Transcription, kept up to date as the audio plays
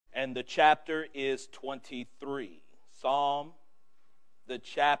and the chapter is 23. Psalm, the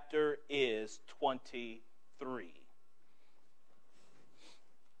chapter is 23.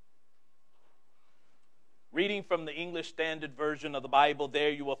 Reading from the English Standard Version of the Bible, there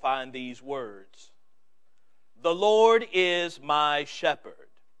you will find these words. The Lord is my shepherd.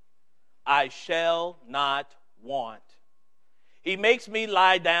 I shall not want. He makes me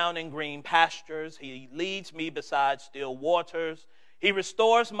lie down in green pastures. He leads me beside still waters. He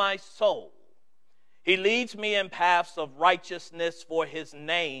restores my soul. He leads me in paths of righteousness for his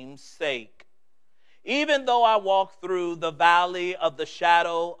name's sake. Even though I walk through the valley of the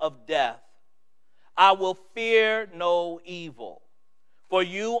shadow of death, I will fear no evil, for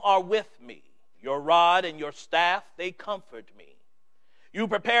you are with me. Your rod and your staff, they comfort me. You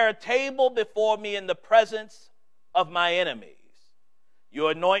prepare a table before me in the presence of my enemies. You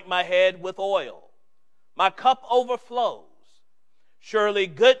anoint my head with oil. My cup overflows. Surely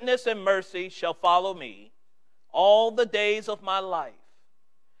goodness and mercy shall follow me all the days of my life,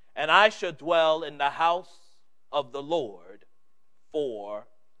 and I shall dwell in the house of the Lord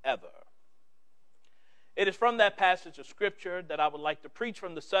forever. It is from that passage of Scripture that I would like to preach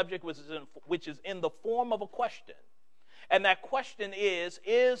from the subject, which is in the form of a question. And that question is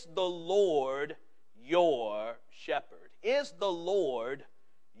the Lord your shepherd? Is the Lord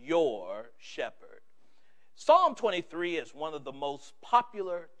your shepherd? Psalm 23 is one of the most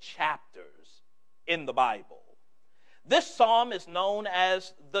popular chapters in the Bible. This psalm is known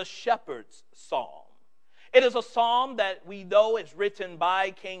as the Shepherd's Psalm. It is a psalm that we know is written by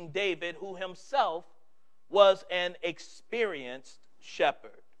King David, who himself was an experienced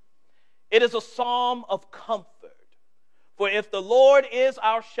shepherd. It is a psalm of comfort. For if the Lord is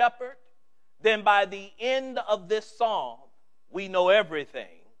our shepherd, then by the end of this psalm, we know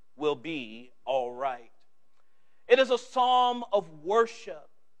everything will be all right. It is a psalm of worship,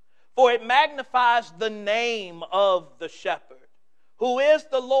 for it magnifies the name of the shepherd, who is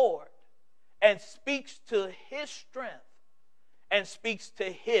the Lord, and speaks to his strength and speaks to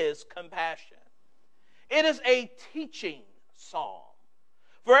his compassion. It is a teaching psalm,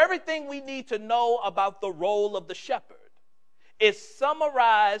 for everything we need to know about the role of the shepherd is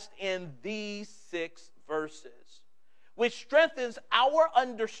summarized in these 6 verses, which strengthens our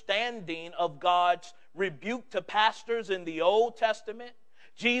understanding of God's rebuke to pastors in the Old Testament,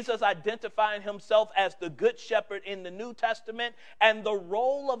 Jesus identifying himself as the good shepherd in the New Testament, and the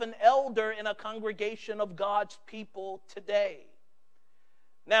role of an elder in a congregation of God's people today.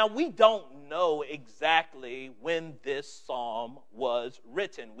 Now, we don't know exactly when this psalm was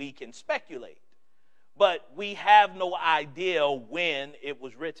written. We can speculate, but we have no idea when it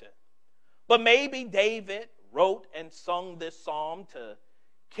was written. But maybe David wrote and sung this psalm to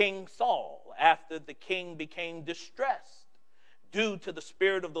King Saul after the king became distressed due to the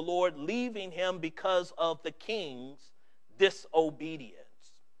Spirit of the Lord leaving him because of the king's disobedience.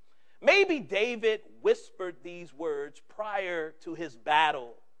 Maybe David whispered these words prior to his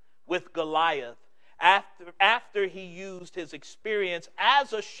battle with Goliath after he used his experience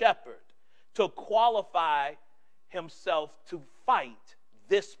as a shepherd to qualify himself to fight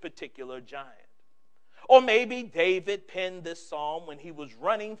this particular giant. Or maybe David penned this psalm when he was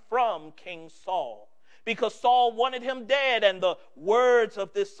running from King Saul, because Saul wanted him dead, and the words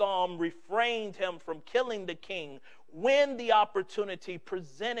of this psalm refrained him from killing the king when the opportunity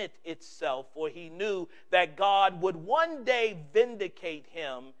presented itself, for he knew that God would one day vindicate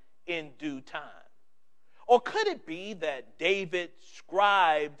him in due time. Or could it be that David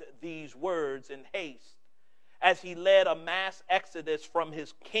scribed these words in haste as he led a mass exodus from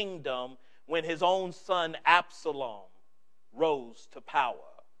his kingdom when his own son Absalom rose to power?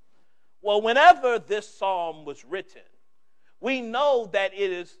 Well, whenever this psalm was written, we know that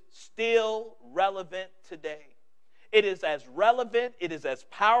it is still relevant today. It is as relevant, it is as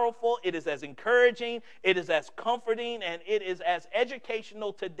powerful, it is as encouraging, it is as comforting, and it is as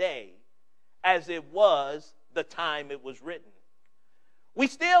educational today as it was the time it was written. We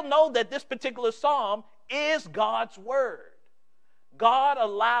still know that this particular psalm is God's word. God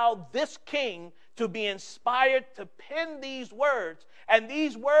allowed this king to be inspired to pen these words, and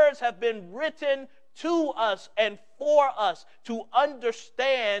these words have been written to us and for us to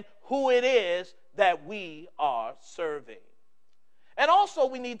understand who it is that we are serving. And also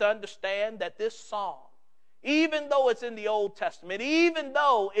we need to understand that this psalm, even though it's in the Old Testament, even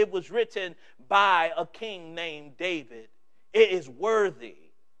though it was written by a king named David, it is worthy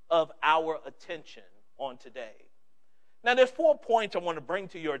of our attention on today. Now, there's 4 points I want to bring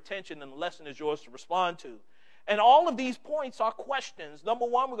to your attention, and the lesson is yours to respond to. And all of these points are questions. Number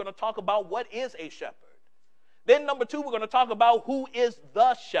one, we're going to talk about what is a shepherd. Then number 2, we're going to talk about who is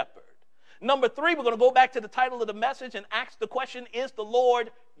the shepherd. Number 3, we're going to go back to the title of the message and ask the question, is the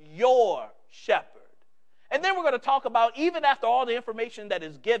Lord your shepherd? And then we're going to talk about, even after all the information that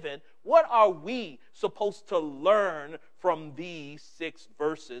is given, what are we supposed to learn from these 6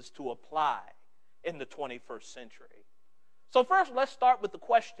 verses to apply in the 21st century? So first, let's start with the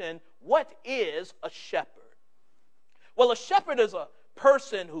question, what is a shepherd? Well, a shepherd is a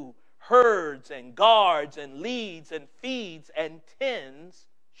person who herds and guards and leads and feeds and tends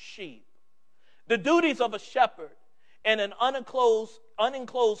sheep. The duties of a shepherd in an unenclosed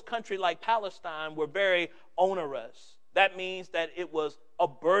country like Palestine were very onerous. That means that it was a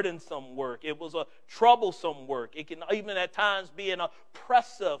burdensome work. It was a troublesome work. It can even at times be an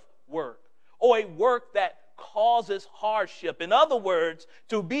oppressive work, or a work that causes hardship. In other words,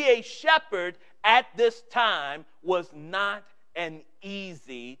 to be a shepherd at this time was not an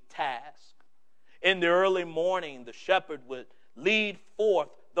easy task. In the early morning, the shepherd would lead forth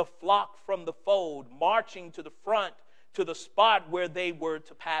the flock from the fold, marching to the front to the spot where they were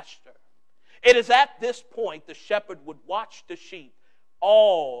to pasture. It is at this point the shepherd would watch the sheep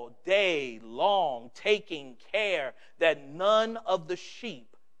all day long, taking care that none of the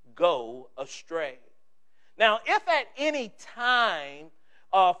sheep go astray. Now, if at any time,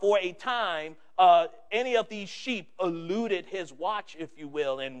 any of these sheep eluded his watch, if you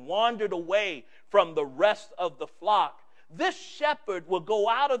will, and wandered away from the rest of the flock, this shepherd would go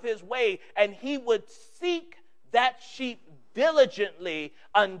out of his way and he would seek that sheep diligently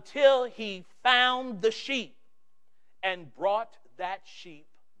until he found the sheep and brought that sheep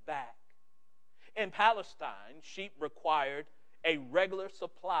back. In Palestine, sheep required a regular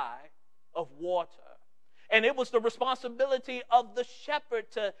supply of water. And it was the responsibility of the shepherd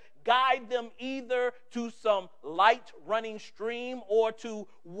to guide them either to some light running stream or to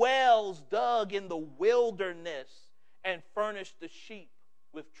wells dug in the wilderness and furnish the sheep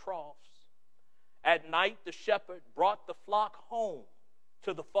with troughs. At night, the shepherd brought the flock home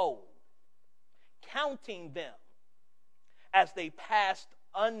to the fold, counting them as they passed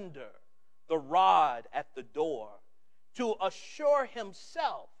under the rod at the door to assure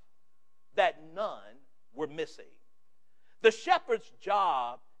himself that none were missing. The shepherd's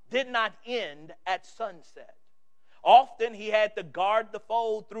job did not end at sunset. Often he had to guard the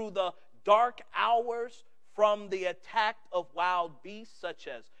fold through the dark hours from the attack of wild beasts such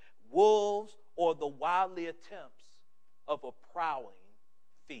as wolves or the wily attempts of a prowling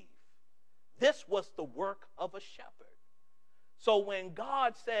thief. This was the work of a shepherd. So when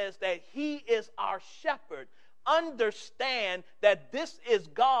God says that he is our shepherd, understand that this is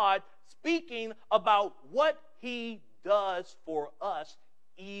God speaking about what he does for us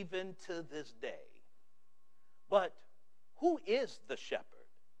even to this day. But who is the shepherd?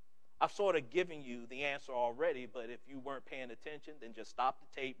 I've sort of given you the answer already, but if you weren't paying attention, then just stop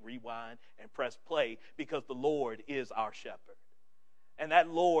the tape, rewind, and press play, because the Lord is our shepherd. And that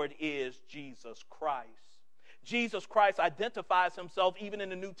Lord is Jesus Christ. Jesus Christ identifies himself, even in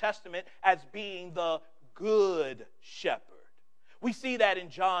the New Testament, as being the good shepherd. We see that in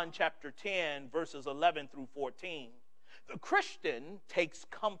John chapter 10, verses 11 through 14. The Christian takes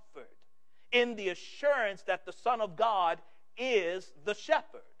comfort in the assurance that the Son of God is the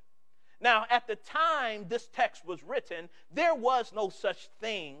shepherd. Now, at the time this text was written, there was no such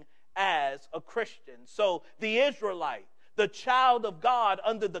thing as a Christian. So the Israelite, the child of God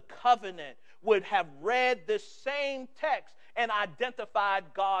under the covenant, would have read this same text and identified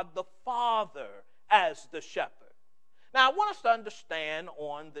God the Father as the shepherd. Now, I want us to understand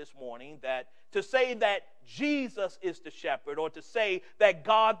on this morning that to say that Jesus is the shepherd, or to say that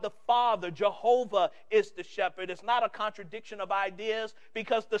God the Father, Jehovah, is the shepherd, is not a contradiction of ideas,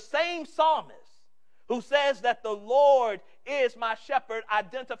 because the same psalmist who says that the Lord is my shepherd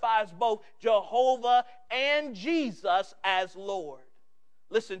identifies both Jehovah and Jesus as Lord.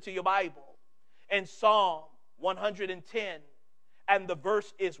 Listen to your Bible. In Psalm 110, and the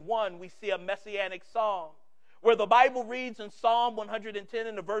verse is 1, we see a messianic psalm, where the Bible reads in Psalm 110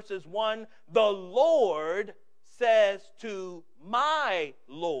 and the verse is 1, the Lord says to my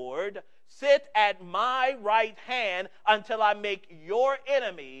Lord, sit at my right hand until I make your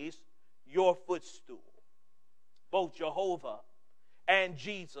enemies your footstool. Both Jehovah and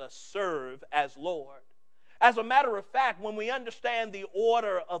Jesus serve as Lord. As a matter of fact, when we understand the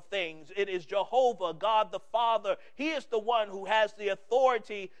order of things, it is Jehovah, God the Father. He is the one who has the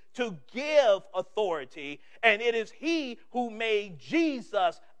authority to give authority, and it is he who made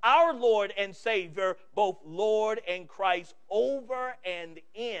Jesus, our Lord and Savior, both Lord and Christ, over and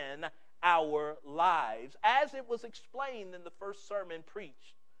in our lives, as it was explained in the first sermon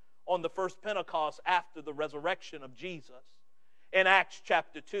preached on the first Pentecost after the resurrection of Jesus in Acts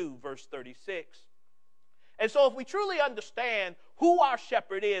chapter 2, verse 36. And so if we truly understand who our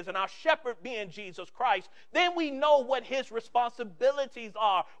shepherd is, and our shepherd being Jesus Christ, then we know what his responsibilities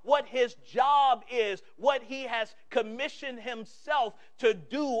are, what his job is, what he has commissioned himself to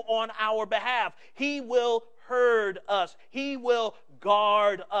do on our behalf. He will herd us. He will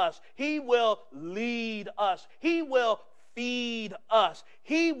guard us. He will lead us. He will feed us.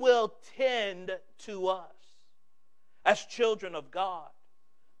 He will tend to us. As children of God,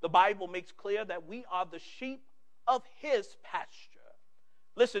 the Bible makes clear that we are the sheep of his pasture.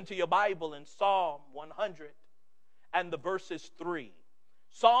 Listen to your Bible in Psalm 100 and the verses 3.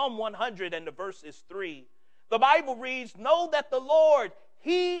 Psalm 100 and the verses 3. The Bible reads, "Know that the Lord,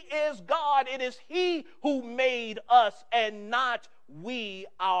 he is God. It is he who made us and not we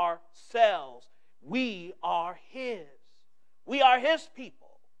ourselves. We are his. We are his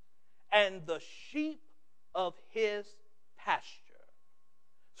people and the sheep of his pasture."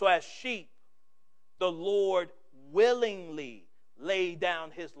 So as sheep, the Lord willingly laid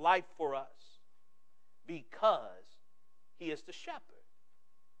down his life for us because he is the shepherd.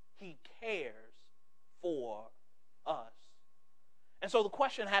 He cares for us. And so the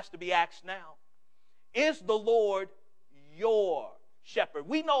question has to be asked now, is the Lord your shepherd?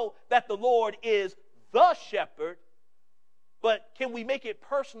 We know that the Lord is the shepherd, but can we make it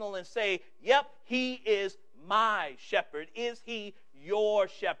personal and say, yep, he is my shepherd? Is he your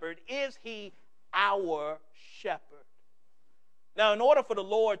shepherd? Is he our shepherd? Now, in order for the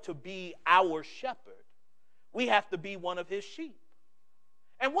Lord to be our shepherd, we have to be one of his sheep.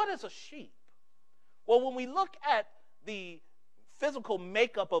 And what is a sheep? Well, when we look at the physical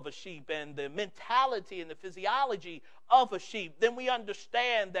makeup of a sheep and the mentality and the physiology of a sheep, then we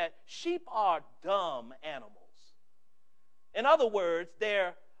understand that sheep are dumb animals. In other words,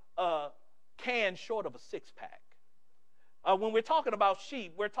 they're canned short of a six-pack. When we're talking about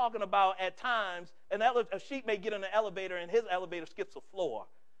sheep, we're talking about at times a sheep may get in an elevator and his elevator skips a floor,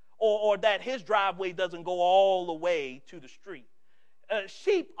 or that his driveway doesn't go all the way to the street.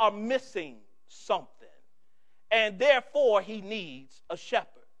 Sheep are missing something, and therefore he needs a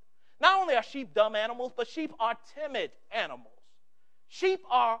shepherd. Not only are sheep dumb animals, but sheep are timid animals. Sheep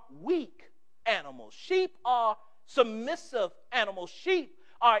are weak animals. Sheep are submissive animals. Sheep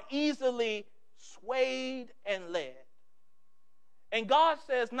are easily swayed and led. And God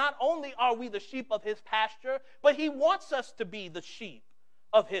says not only are we the sheep of his pasture, but he wants us to be the sheep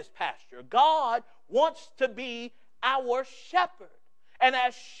of his pasture. God wants to be our shepherd. And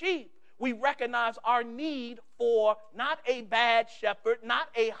as sheep, we recognize our need for not a bad shepherd, not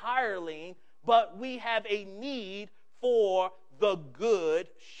a hireling, but we have a need for the good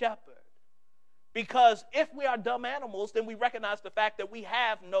shepherd. Because if we are dumb animals, then we recognize the fact that we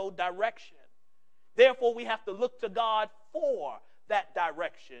have no direction. Therefore, we have to look to God for that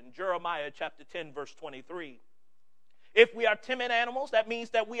direction. Jeremiah chapter 10, verse 23. If we are timid animals, that means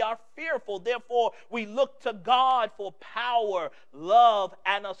that we are fearful. Therefore, we look to God for power, love,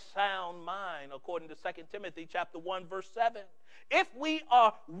 and a sound mind, according to 2 Timothy chapter 1, verse 7. If we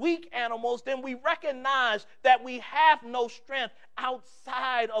are weak animals, then we recognize that we have no strength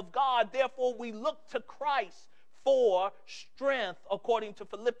outside of God. Therefore, we look to Christ for strength, according to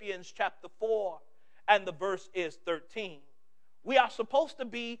Philippians chapter 4, and the verse is 13. We are supposed to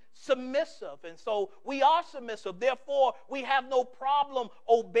be submissive, and so we are submissive. Therefore, we have no problem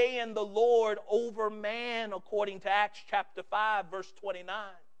obeying the Lord over man, according to Acts chapter 5, verse 29.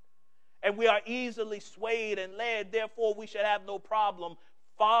 And we are easily swayed and led. Therefore, we should have no problem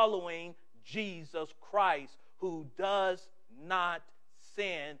following Jesus Christ, who does not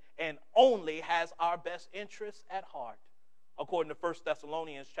sin and only has our best interests at heart, according to 1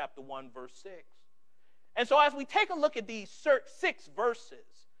 Thessalonians chapter 1, verse 6. And so as we take a look at these 6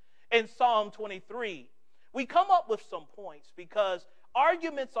 verses in Psalm 23, we come up with some points, because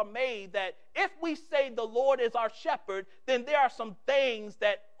arguments are made that if we say the Lord is our shepherd, then there are some things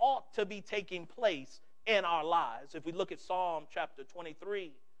that ought to be taking place in our lives. If we look at Psalm chapter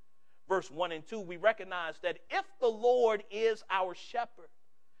 23, verse 1 and 2, we recognize that if the Lord is our shepherd,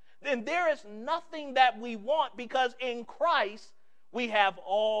 then there is nothing that we want, because in Christ we have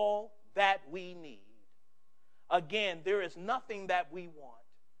all that we need. Again, there is nothing that we want,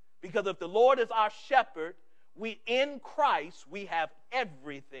 because if the Lord is our shepherd, in Christ we have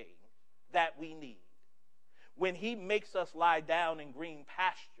everything that we need. When he makes us lie down in green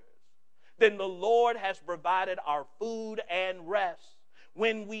pastures, then the Lord has provided our food and rest.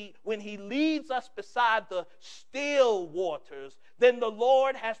 When he leads us beside the still waters, then the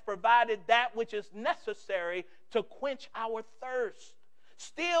Lord has provided that which is necessary to quench our thirst.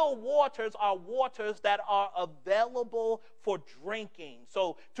 Still waters are waters that are available for drinking.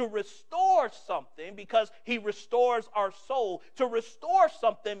 So to restore something, because he restores our soul, to restore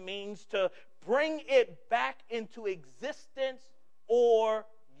something means to bring it back into existence or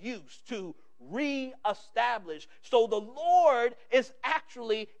use, to reestablish. So the Lord is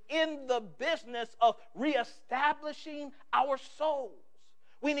actually in the business of reestablishing our souls.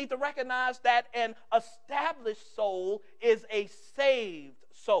 We need to recognize that an established soul is a saved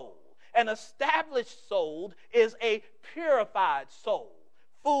soul. An established soul is a purified soul.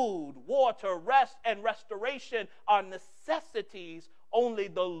 Food, water, rest, and restoration are necessities only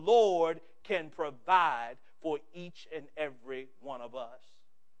the Lord can provide for each and every one of us.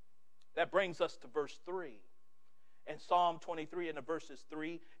 That brings us to verse 3. In Psalm 23 and the verses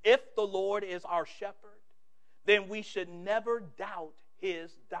 3, if the Lord is our shepherd, then we should never doubt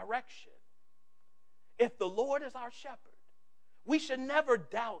his direction. If the Lord is our shepherd, we should never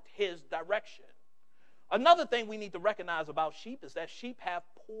doubt his direction. Another thing we need to recognize about sheep is that sheep have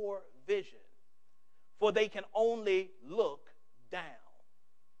poor vision, for they can only look down.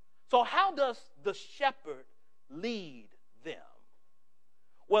 So how does the shepherd lead them?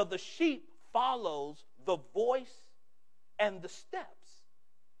 Well, the sheep follows the voice and the steps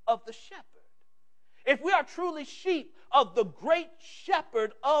of the shepherd. If we are truly sheep of the great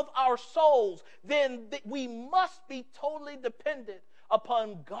shepherd of our souls, then we must be totally dependent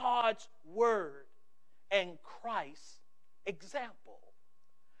upon God's word and Christ's example.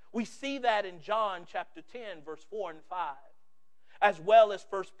 We see that in John chapter 10, verse 4 and 5, as well as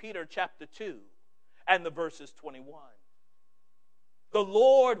 1 Peter chapter 2 and the verses 21. The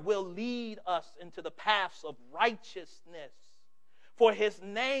Lord will lead us into the paths of righteousness for his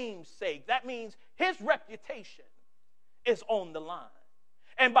name's sake. That means his reputation is on the line.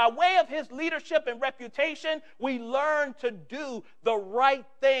 And by way of his leadership and reputation, we learn to do the right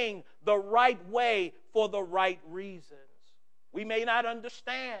thing, the right way, for the right reasons. We may not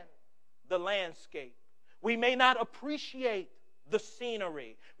understand the landscape. We may not appreciate the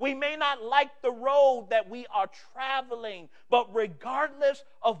scenery. We may not like the road that we are traveling, but regardless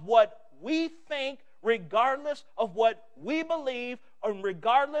of what we think, regardless of what we believe, and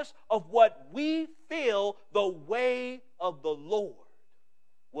regardless of what we feel, the way of the Lord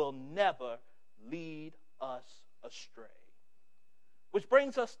will never lead us astray. Which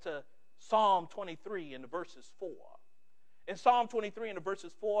brings us to Psalm 23 in the verses 4. In Psalm 23 in the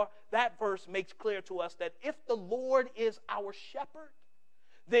verses 4, that verse makes clear to us that if the Lord is our shepherd,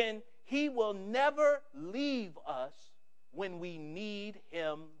 then he will never leave us when we need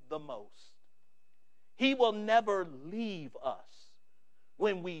him the most. He will never leave us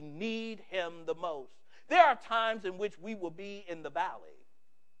when we need him the most. There are times in which we will be in the valley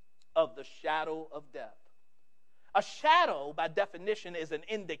of the shadow of death. A shadow, by definition, is an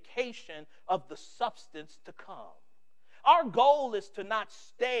indication of the substance to come. Our goal is to not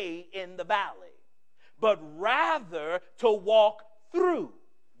stay in the valley, but rather to walk through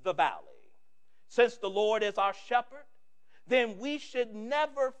the valley. Since the Lord is our shepherd, then we should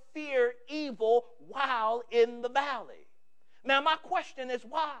never fear evil while in the valley. Now, my question is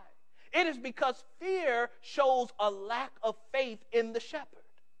why? It is because fear shows a lack of faith in the shepherd,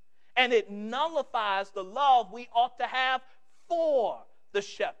 and it nullifies the love we ought to have for the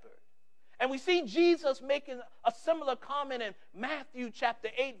shepherd. And we see Jesus making a similar comment in Matthew chapter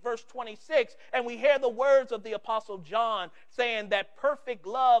 8, verse 26, and we hear the words of the Apostle John saying that perfect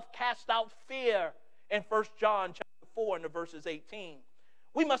love casts out fear in 1 John chapter 4 and the verses 18.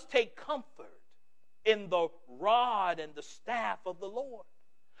 We must take comfort in the rod and the staff of the Lord.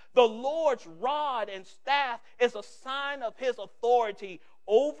 The Lord's rod and staff is a sign of his authority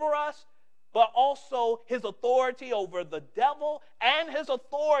over us, but also his authority over the devil and his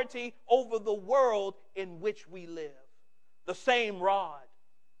authority over the world in which we live. The same rod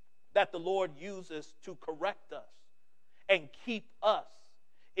that the Lord uses to correct us and keep us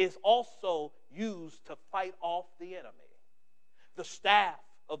is also used to fight off the enemy. The staff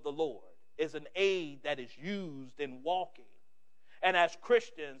of the Lord is an aid that is used in walking. And as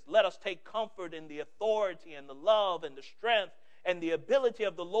Christians, let us take comfort in the authority and the love and the strength and the ability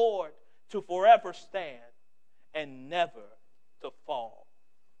of the Lord to forever stand and never to fall.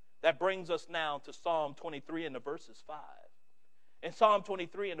 That brings us now to Psalm 23 and the verses 5. In Psalm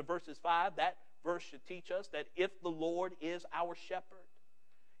 23 and the verses 5, that verse should teach us that if the Lord is our shepherd,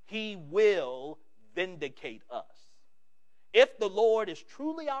 he will vindicate us. If the Lord is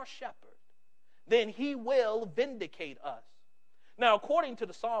truly our shepherd, then he will vindicate us. Now, according to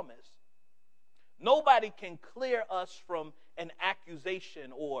the psalmist, nobody can clear us from an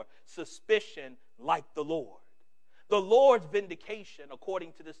accusation or suspicion like the Lord. The Lord's vindication,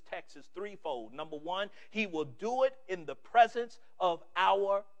 according to this text, is threefold. Number one, he will do it in the presence of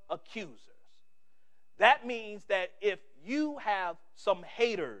our accusers. That means that if you have some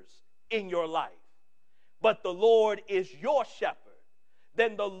haters in your life, but the Lord is your shepherd,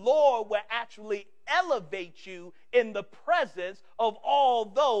 then the Lord will actually elevate you in the presence of all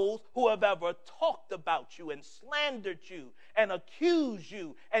those who have ever talked about you and slandered you and accused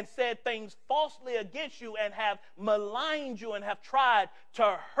you and said things falsely against you and have maligned you and have tried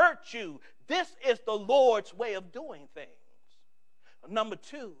to hurt you. This is the Lord's way of doing things. Number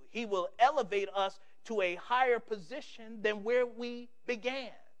two, he will elevate us to a higher position than where we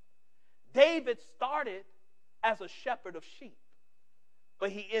began. David started as a shepherd of sheep,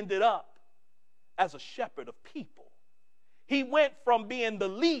 but he ended up as a shepherd of people. He went from being the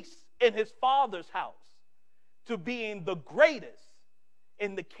least in his father's house to being the greatest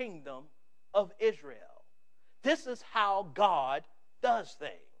in the kingdom of Israel. This is how God does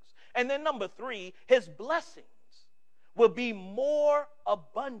things. And then number three, his blessings will be more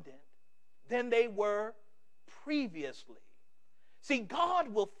abundant than they were previously. See, God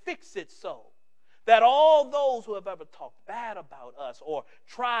will fix it so that all those who have ever talked bad about us or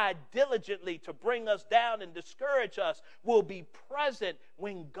tried diligently to bring us down and discourage us will be present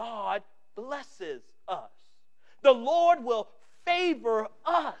when God blesses us. The Lord will favor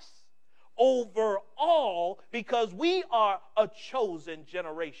us over all because we are a chosen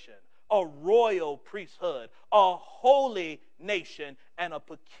generation, a royal priesthood, a holy nation, and a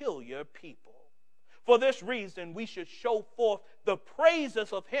peculiar people. For this reason, we should show forth the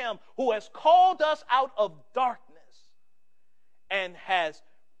praises of him who has called us out of darkness and has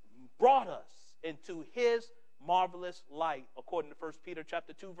brought us into his marvelous light, according to 1 Peter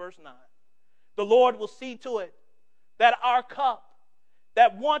chapter 2, verse 9. The Lord will see to it that our cup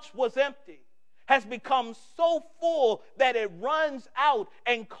that once was empty has become so full that it runs out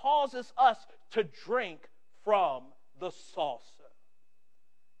and causes us to drink from the saucer.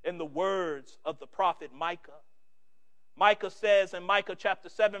 In the words of the prophet Micah, Micah says in Micah chapter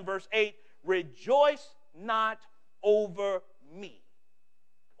 7, verse 8, "Rejoice not over me,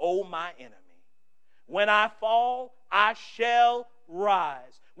 O my enemy. When I fall, I shall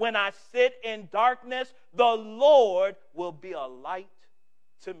rise. When I sit in darkness, the Lord will be a light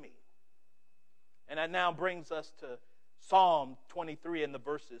to me." And that now brings us to Psalm 23 and the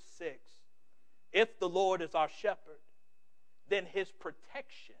verses 6. If the Lord is our shepherd, then his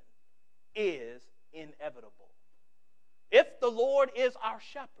protection is inevitable. If the Lord is our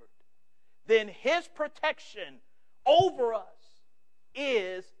shepherd, then his protection over us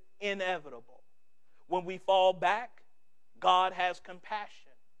is inevitable. When we fall back, God has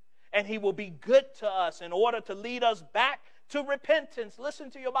compassion, and he will be good to us in order to lead us back to repentance. Listen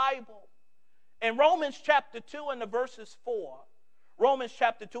to your Bible. In Romans chapter 2 and the verses 4, Romans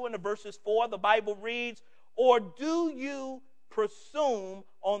chapter 2 and the verses 4, the Bible reads, "Or do you presume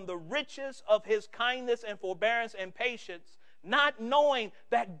on the riches of his kindness and forbearance and patience, not knowing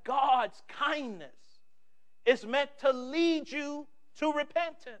that God's kindness is meant to lead you to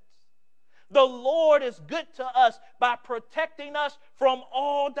repentance?" The Lord is good to us by protecting us from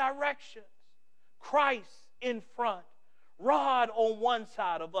all directions. Christ in front, rod on one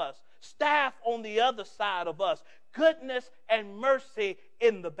side of us, staff on the other side of us, goodness and mercy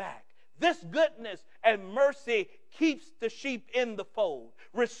in the back. This goodness and mercy keeps the sheep in the fold,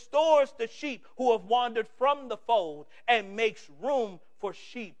 restores the sheep who have wandered from the fold, and makes room for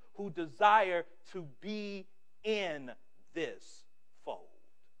sheep who desire to be in this fold.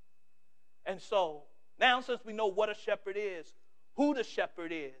 And so, now since we know what a shepherd is, who the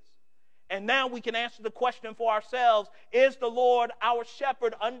shepherd is, and now we can answer the question for ourselves, is the Lord our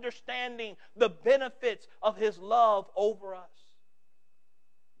shepherd, understanding the benefits of his love over us?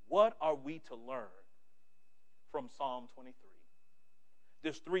 What are we to learn from Psalm 23?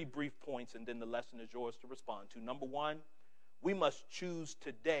 There's 3 brief points, and then the lesson is yours to respond to. Number 1, we must choose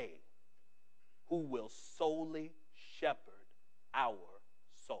today who will solely shepherd our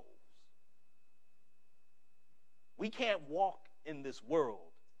souls. We can't walk in this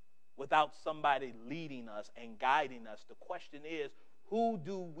world without somebody leading us and guiding us. The question is, who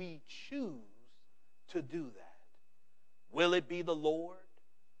do we choose to do that? Will it be the Lord?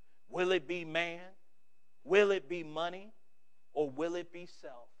 Will it be man? Will it be money? Or will it be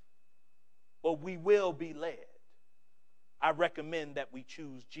self? But we will be led. I recommend that we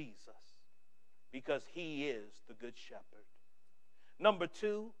choose Jesus because he is the good shepherd. Number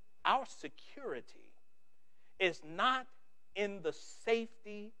 2, our security is not in the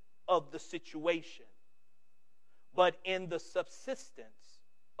safety of the situation, but in the subsistence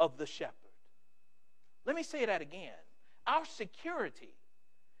of the shepherd. Let me say that again. Our security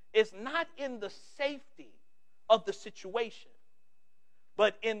is not in the safety of the situation,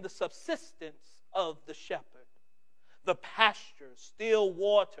 but in the subsistence of the shepherd. The pastures, still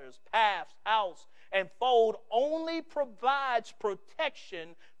waters, paths, house, and fold only provides protection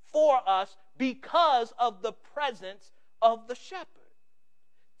for us because of the presence of the shepherd.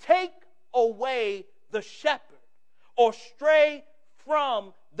 Take away the shepherd, or stray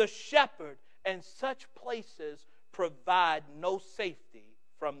from the shepherd, and such places provide no safety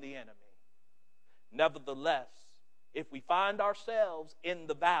from the enemy. Nevertheless, if we find ourselves in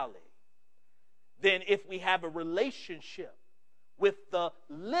the valley, then if we have a relationship with the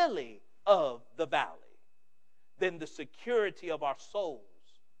lily of the valley, then the security of our souls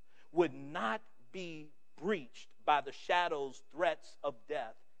would not be breached by the shadows, threats of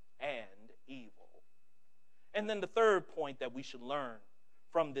death and evil. And then the third point that we should learn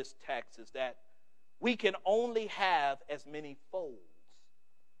from this text is that we can only have as many folds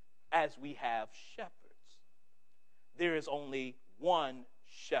as we have shepherds. There is only one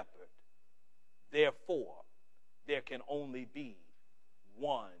shepherd. Therefore, there can only be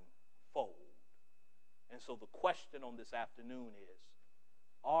one fold. And so the question on this afternoon is,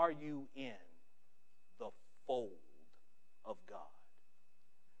 are you in the fold of God?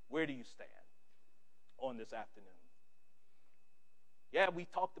 Where do you stand on this afternoon? Yeah, we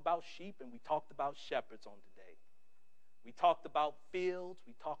talked about sheep and we talked about shepherds on today. We talked about fields.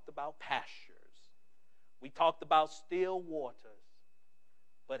 We talked about pastures. We talked about still waters.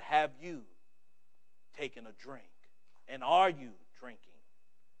 But have you taken a drink? And are you drinking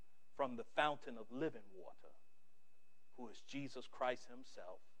from the fountain of living water, who is Jesus Christ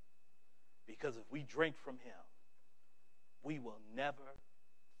himself? Because if we drink from him, we will never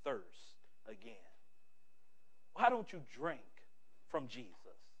thirst again. Why don't you drink from Jesus?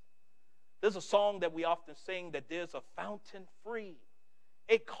 There's a song that we often sing that there's a fountain free.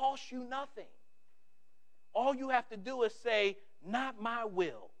 It costs you nothing. All you have to do is say, not my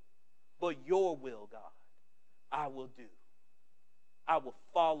will, but your will, God, I will do. I will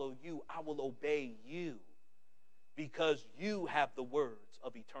follow you. I will obey you because you have the words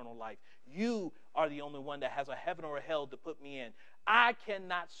of eternal life. You are the only one that has a heaven or a hell to put me in. I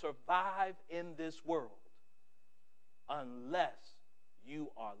cannot survive in this world unless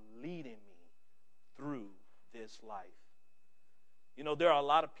you are leading me through this life. You know, there are a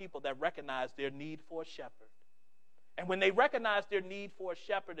lot of people that recognize their need for a shepherd. And when they recognize their need for a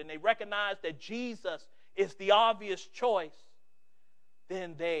shepherd and they recognize that Jesus is the obvious choice,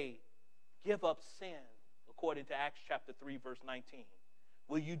 then they give up sin, according to Acts chapter 3, verse 19.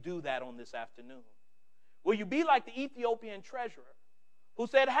 Will you do that on this afternoon? Will you be like the Ethiopian treasurer who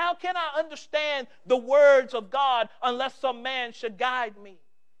said, how can I understand the words of God unless some man should guide me?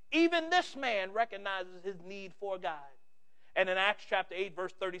 Even this man recognizes his need for a guide. And in Acts chapter 8,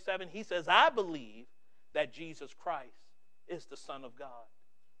 verse 37, he says, I believe that Jesus Christ is the Son of God.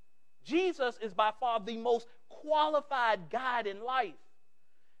 Jesus is by far the most qualified guide in life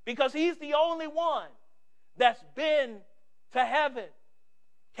because he's the only one that's been to heaven,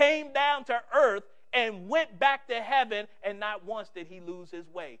 came down to earth, and went back to heaven, and not once did he lose his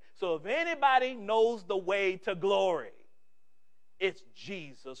way. So if anybody knows the way to glory, it's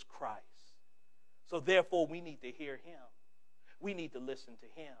Jesus Christ. So therefore, we need to hear him. We need to listen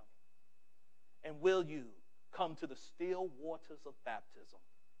to him. And will you come to the still waters of baptism?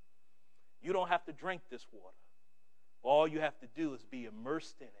 You don't have to drink this water. All you have to do is be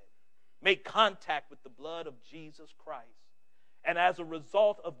immersed in it. Make contact with the blood of Jesus Christ. And as a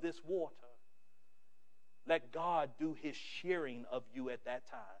result of this water, let God do his shearing of you at that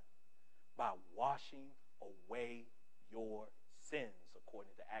time by washing away your sins,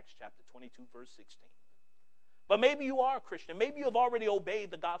 according to Acts chapter 22, verse 16. But maybe you are a Christian. Maybe you have already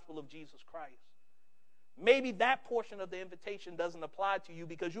obeyed the gospel of Jesus Christ. Maybe that portion of the invitation doesn't apply to you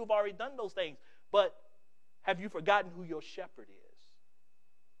because you've already done those things. But have you forgotten who your shepherd is?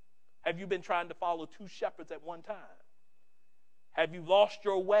 Have you been trying to follow two shepherds at one time? Have you lost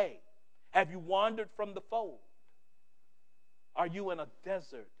your way? Have you wandered from the fold? Are you in a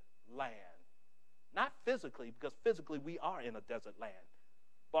desert land? Not physically, because physically we are in a desert land.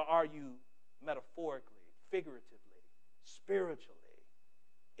 But are you metaphorically, figuratively, spiritually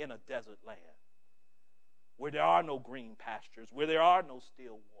in a desert land where there are no green pastures, where there are no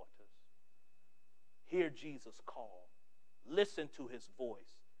still waters? Hear Jesus call. Listen to his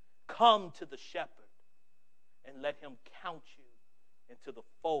voice. Come to the shepherd and let him count you into the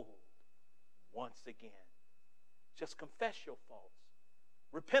fold once again. Just confess your faults.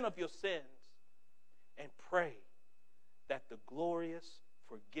 Repent of your sins and pray that the glorious,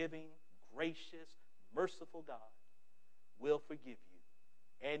 forgiving, gracious, merciful God, will forgive you.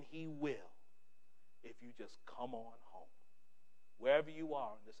 And he will if you just come on home. Wherever you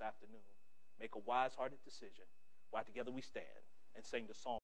are this afternoon, make a wise-hearted decision while together we stand and sing the song.